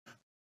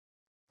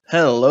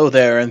Hello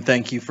there, and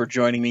thank you for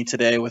joining me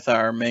today with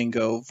our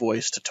Mango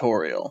Voice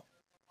tutorial.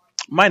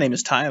 My name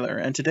is Tyler,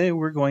 and today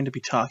we're going to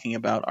be talking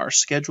about our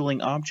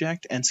scheduling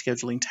object and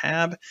scheduling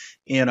tab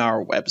in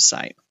our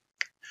website.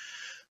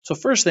 So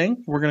first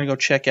thing, we're going to go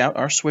check out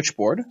our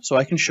switchboard so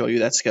I can show you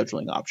that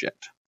scheduling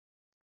object.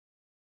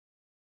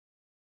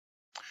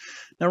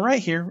 Now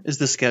right here is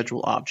the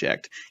schedule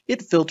object.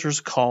 It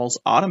filters calls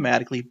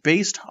automatically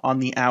based on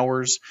the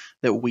hours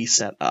that we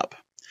set up.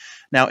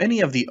 Now,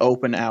 any of the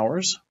open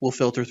hours will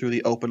filter through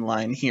the open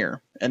line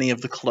here. Any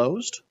of the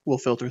closed will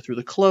filter through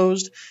the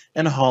closed,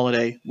 and a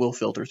holiday will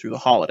filter through the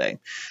holiday.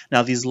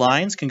 Now, these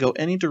lines can go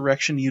any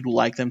direction you'd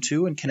like them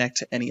to and connect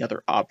to any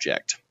other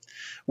object.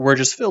 We're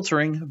just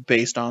filtering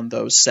based on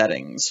those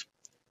settings.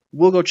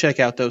 We'll go check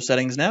out those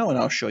settings now, and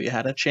I'll show you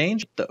how to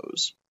change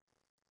those.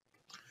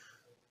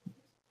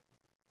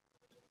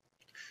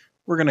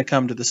 We're going to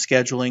come to the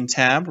Scheduling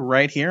tab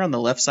right here on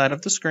the left side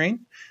of the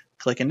screen.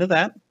 Click into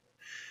that.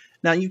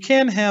 Now you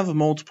can have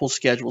multiple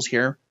schedules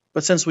here,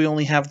 but since we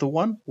only have the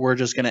one, we're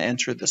just going to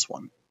enter this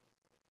one.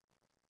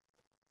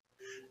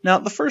 Now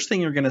the first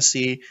thing you're going to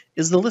see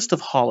is the list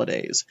of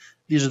holidays.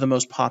 These are the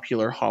most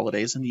popular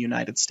holidays in the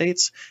United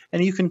States,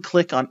 and you can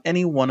click on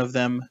any one of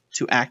them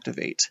to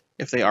activate.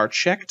 If they are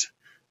checked,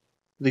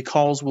 the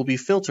calls will be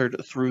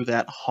filtered through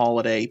that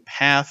holiday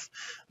path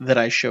that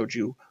I showed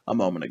you a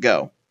moment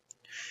ago.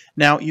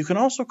 Now you can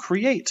also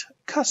create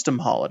custom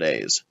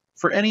holidays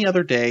for any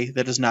other day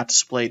that is not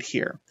displayed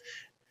here.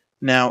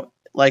 Now,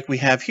 like we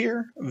have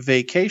here,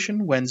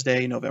 Vacation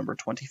Wednesday, November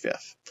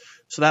 25th.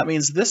 So that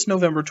means this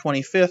November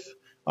 25th,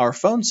 our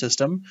phone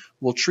system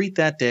will treat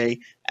that day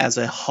as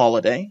a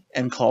holiday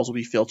and calls will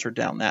be filtered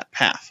down that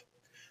path.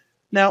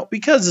 Now,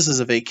 because this is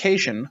a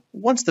vacation,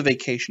 once the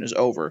vacation is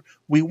over,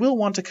 we will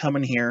want to come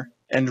in here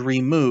and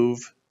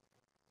remove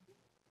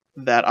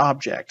that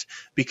object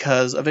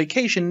because a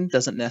vacation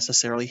doesn't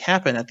necessarily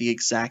happen at the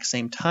exact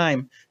same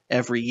time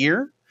every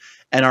year,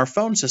 and our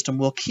phone system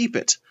will keep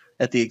it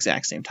at the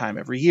exact same time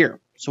every year.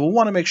 So we'll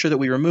want to make sure that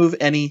we remove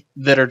any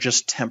that are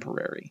just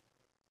temporary.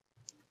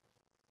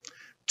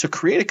 To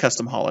create a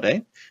custom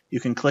holiday, you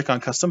can click on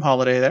Custom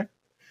Holiday there.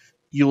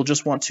 You will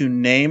just want to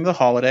name the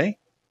holiday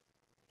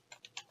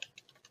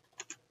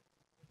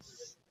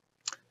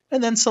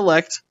and then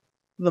select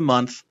the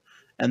month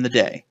and the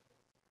day.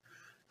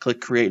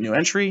 Click Create New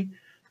Entry,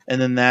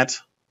 and then that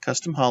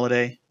custom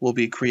holiday will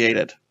be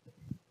created.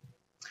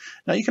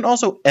 Now you can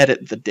also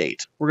edit the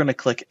date. We're going to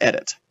click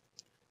Edit,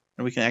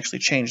 and we can actually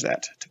change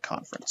that to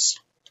Conference.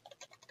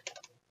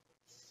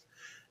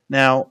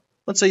 Now,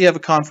 let's say you have a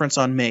conference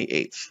on May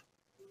 8th.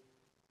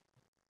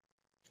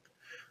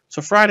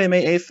 So Friday,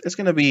 May 8th is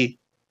going to be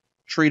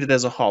treated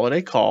as a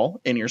holiday call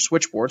in your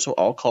switchboard, so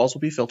all calls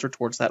will be filtered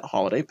towards that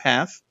holiday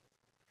path.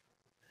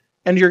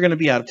 And you're going to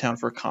be out of town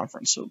for a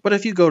conference. But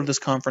if you go to this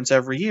conference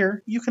every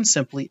year, you can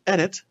simply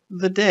edit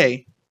the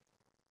day.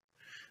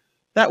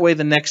 That way,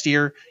 the next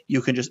year,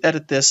 you can just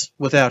edit this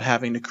without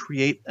having to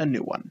create a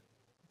new one.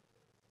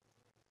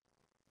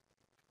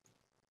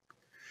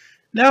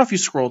 Now, if you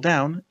scroll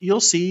down, you'll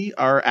see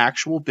our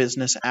actual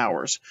business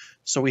hours.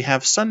 So we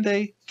have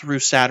Sunday through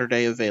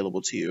Saturday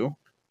available to you,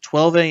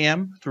 12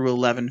 a.m. through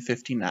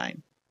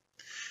 11:59.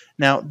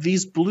 Now,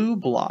 these blue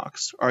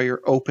blocks are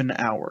your open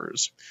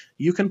hours.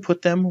 You can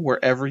put them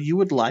wherever you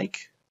would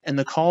like, and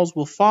the calls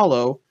will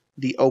follow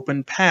the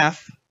open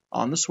path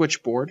on the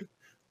switchboard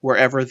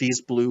wherever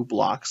these blue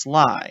blocks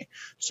lie.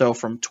 So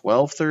from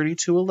 12:30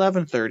 to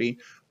 11:30,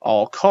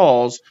 all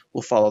calls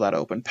will follow that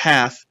open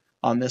path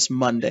on this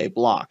Monday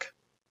block.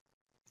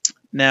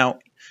 Now,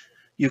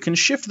 you can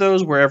shift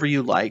those wherever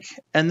you like,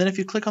 and then if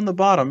you click on the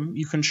bottom,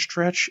 you can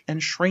stretch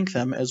and shrink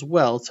them as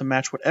well to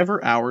match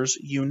whatever hours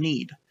you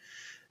need.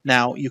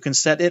 Now, you can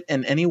set it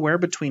in anywhere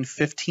between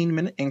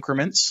 15-minute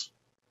increments,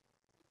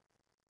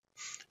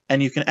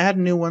 and you can add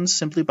new ones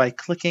simply by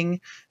clicking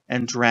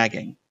and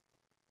dragging.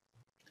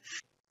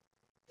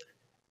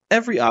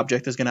 Every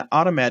object is going to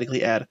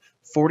automatically add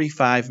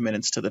 45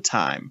 minutes to the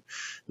time.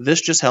 This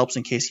just helps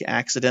in case you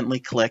accidentally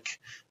click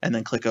and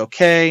then click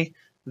OK.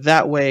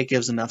 That way it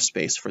gives enough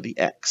space for the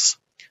X.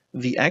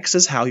 The X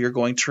is how you're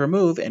going to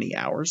remove any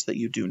hours that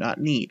you do not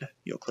need.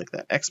 You'll click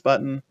that X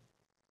button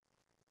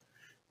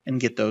and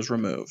get those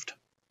removed.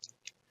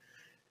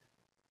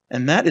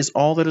 And that is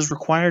all that is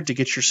required to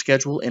get your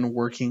schedule in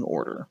working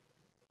order.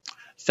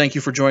 Thank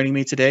you for joining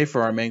me today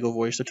for our Mango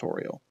Voice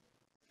tutorial.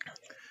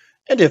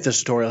 And if this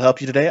tutorial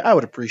helped you today, I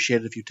would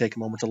appreciate it if you take a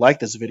moment to like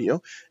this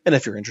video. And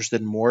if you're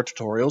interested in more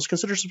tutorials,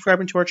 consider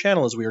subscribing to our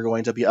channel as we are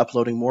going to be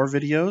uploading more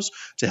videos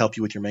to help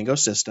you with your Mango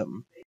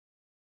system.